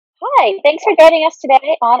Hi, thanks for joining us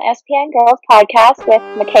today on SPN Girls Podcast with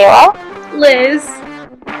Michaela, Liz,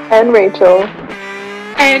 and Rachel.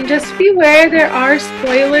 And just beware, there are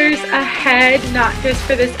spoilers ahead, not just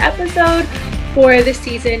for this episode, for the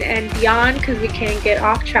season and beyond, because we can get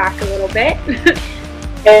off track a little bit.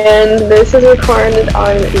 And this is recorded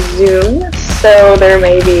on Zoom, so there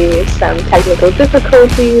may be some technical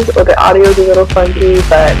difficulties or the audio is a little funky,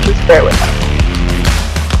 but just bear with us.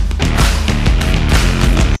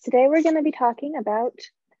 Today we're going to be talking about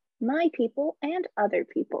my people and other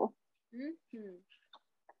people. Mm-hmm.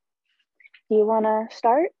 Do you want to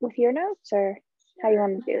start with your notes, or how you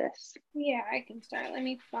want to do this? Yeah, I can start. Let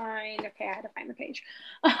me find. Okay, I had to find the page.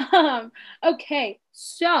 Okay,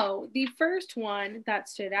 so the first one that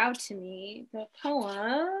stood out to me, the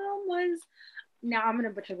poem was. Now I'm gonna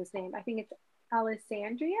butcher this name. I think it's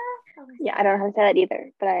Alessandria. Yeah, I don't know how to say that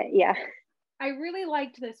either, but I really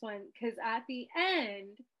liked this one because at the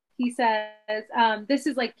end he says, "This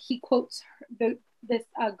is like," he quotes this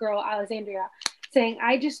girl Alessandria, saying,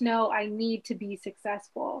 "I just know I need to be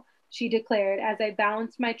successful," she declared, as I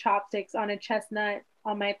balanced my chopsticks on a chestnut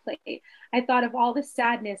on my plate. I thought of all the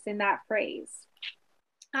sadness in that phrase.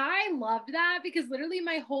 I loved that because literally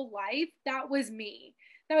my whole life, that was me.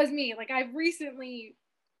 That was me. Like, I've recently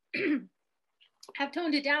have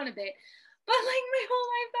toned it down a bit, but like my whole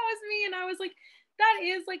life, that was me. And I was like, that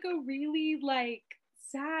is like a really like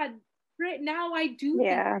sad, right now I do think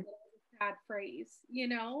it's a sad phrase, you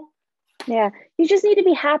know? Yeah, you just need to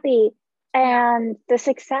be happy, and the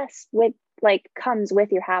success with comes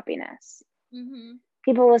with your happiness. Mm-hmm.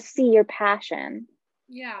 People will see your passion.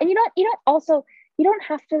 Yeah, and you don't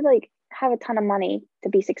have to have a ton of money to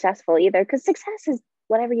be successful either, because success is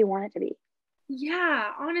whatever you want it to be.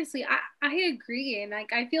 Yeah, honestly, I agree. And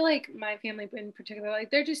like I feel like my family in particular,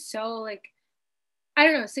 like they're just so like, I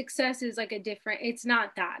don't know, success is like a different, it's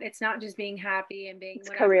not that. It's not just being happy and being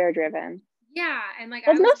career driven. Yeah. And like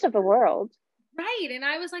that's most of the world. Right. And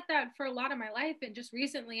I was like that for a lot of my life. And just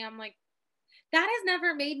recently I'm like, that has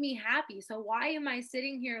never made me happy. So why am I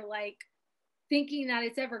sitting here like thinking that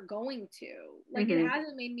it's ever going to? Like it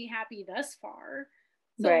hasn't made me happy thus far.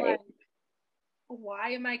 So like,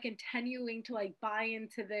 why am I continuing to like buy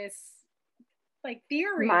into this like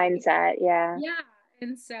theory mindset? Yeah.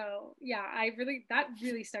 And so that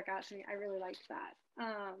really stuck out to me. I really liked that.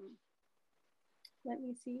 Let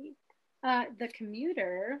me see. The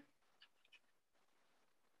Commuter,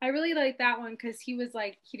 I really like that one because he was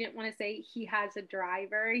like, he didn't want to say he has a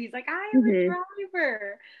driver. He's like, I am a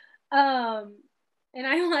driver. And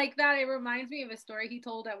I like that. It reminds me of a story he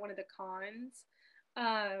told at one of the cons.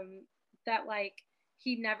 That like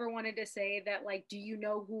he never wanted to say that, like, do you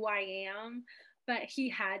know who I am? But he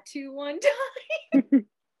had to one time.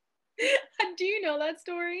 Do you know that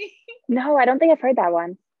story? No, I don't think I've heard that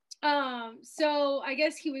one. So I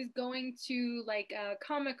guess he was going to like a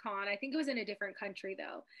Comic-Con. I think it was in a different country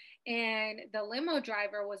though. And the limo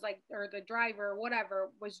driver was like, or the driver,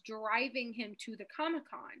 whatever, was driving him to the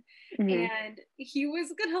Comic-Con. And he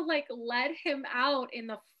was gonna like let him out in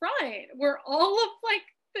the front where all of like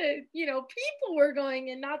the people were going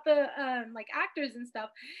and not the like actors and stuff.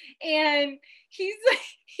 And he was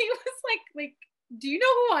like, do you know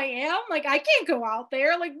who I am? Like, I can't go out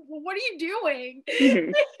there. Like, what are you doing? He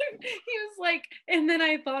was like, and then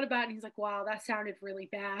I thought about it and he's like, wow, that sounded really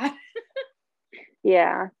bad.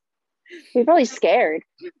 Yeah. He's probably scared.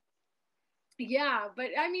 Yeah, but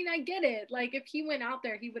I mean, I get it. Like, if he went out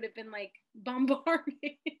there, he would have been like bombarded.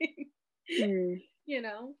 You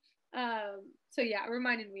know? So yeah, it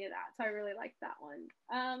reminded me of that. So I really liked that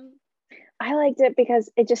one. I liked it because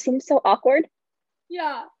it just seems so awkward.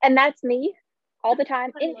 Yeah. And that's me all the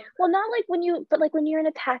time. Well, not like when you're in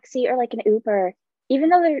a taxi or like an Uber, even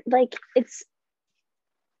though they're like, it's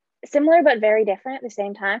similar but very different at the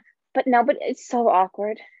same time. But it's so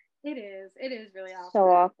awkward. It is really awkward. So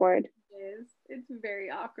awkward. It's very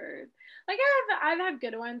awkward. Like I've had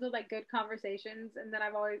good ones with like good conversations, and then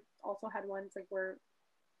I've always also had ones like where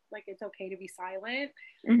like it's okay to be silent.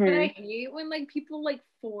 But I hate when like people like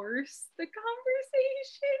force the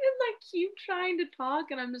conversation and like keep trying to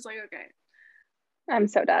talk, and I'm just like, okay, I'm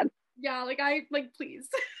so done. Yeah, like I like please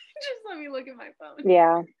just let me look at my phone.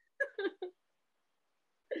 Yeah.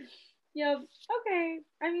 Yep. Okay.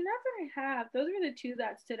 I mean, that's what I have. Those were the two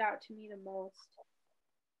that stood out to me the most.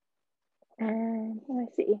 Let me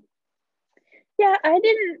see. Yeah,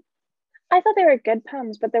 I thought they were good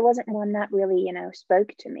poems, but there wasn't one that really,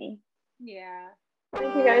 spoke to me. Yeah.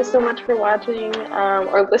 Thank you guys so much for watching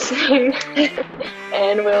or listening,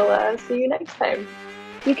 and we'll see you next time.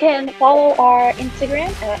 You can follow our Instagram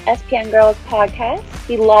at SPN Girls Podcast.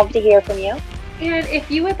 We'd love to hear from you. And if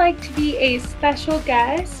you would like to be a special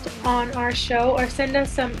guest on our show or send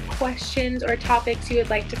us some questions or topics you would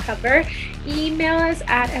like to cover, email us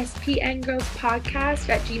at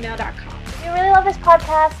spngirlspodcast@gmail.com. If you really love this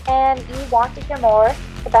podcast and you want to hear more,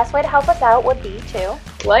 the best way to help us out would be to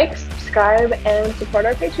like, subscribe, and support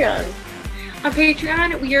our Patreon. On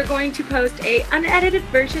Patreon, we are going to post a unedited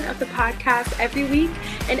version of the podcast every week,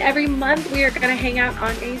 and every month we are going to hang out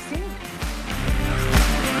on a Zoom.